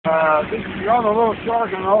You're on a little short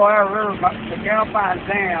in the Ohio River, but the McAlpine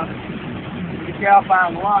Dam, the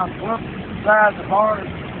McAlpine Lock, flip sides of ours.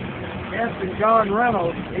 Captain John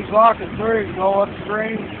Reynolds, he's locking through to go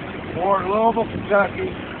upstream toward Louisville, Kentucky.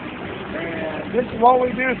 And this is what we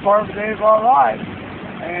do for the day of our life.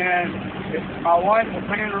 And if my wife will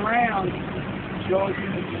pan around, show you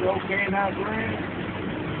that she's okay in that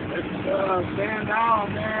ground. It's Sand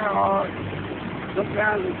Island there, or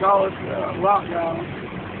sometimes we call it Rock Island.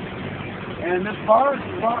 And this forest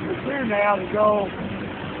is walking through now to go,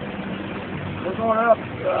 we're going up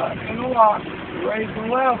in the lock to raise the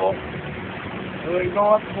level so we can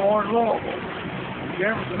go up toward Louisville.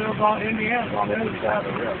 Jeffersonville's on Indiana's on the other side of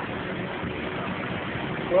the river.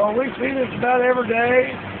 Well, we see this about every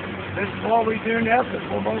day. This is what we do now since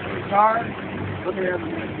we're both retired. Look at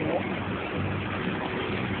everything go.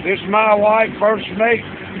 This is my wife, first mate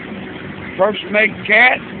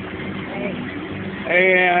cat.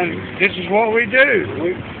 And this is what we do.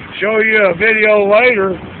 We show you a video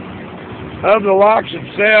later of the locks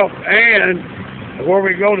itself and where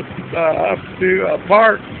we go to up to a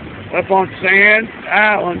park up on Sand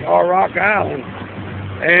Island or Rock Island.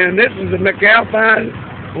 And this is the McAlpine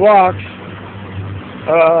locks,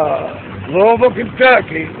 Louisville,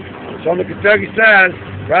 Kentucky. It's on the Kentucky side,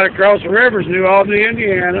 right across the rivers, New Albany,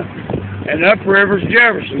 Indiana, and uprivers,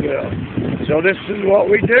 Jeffersonville. So this is what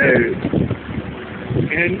we do.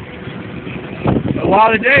 And a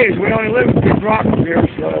lot of days we only live in Big Rock here,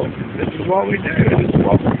 so this is what we do. This is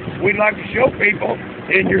what we'd like to show people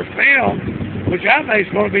in your film, which I think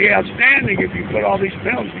is going to be outstanding if you put all these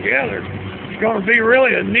films together. It's going to be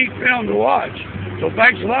really a neat film to watch. So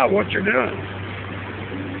thanks a lot for what you're doing.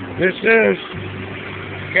 This is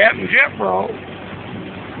Captain Jeffro,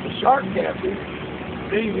 the shark captain,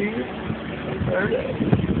 Steve here.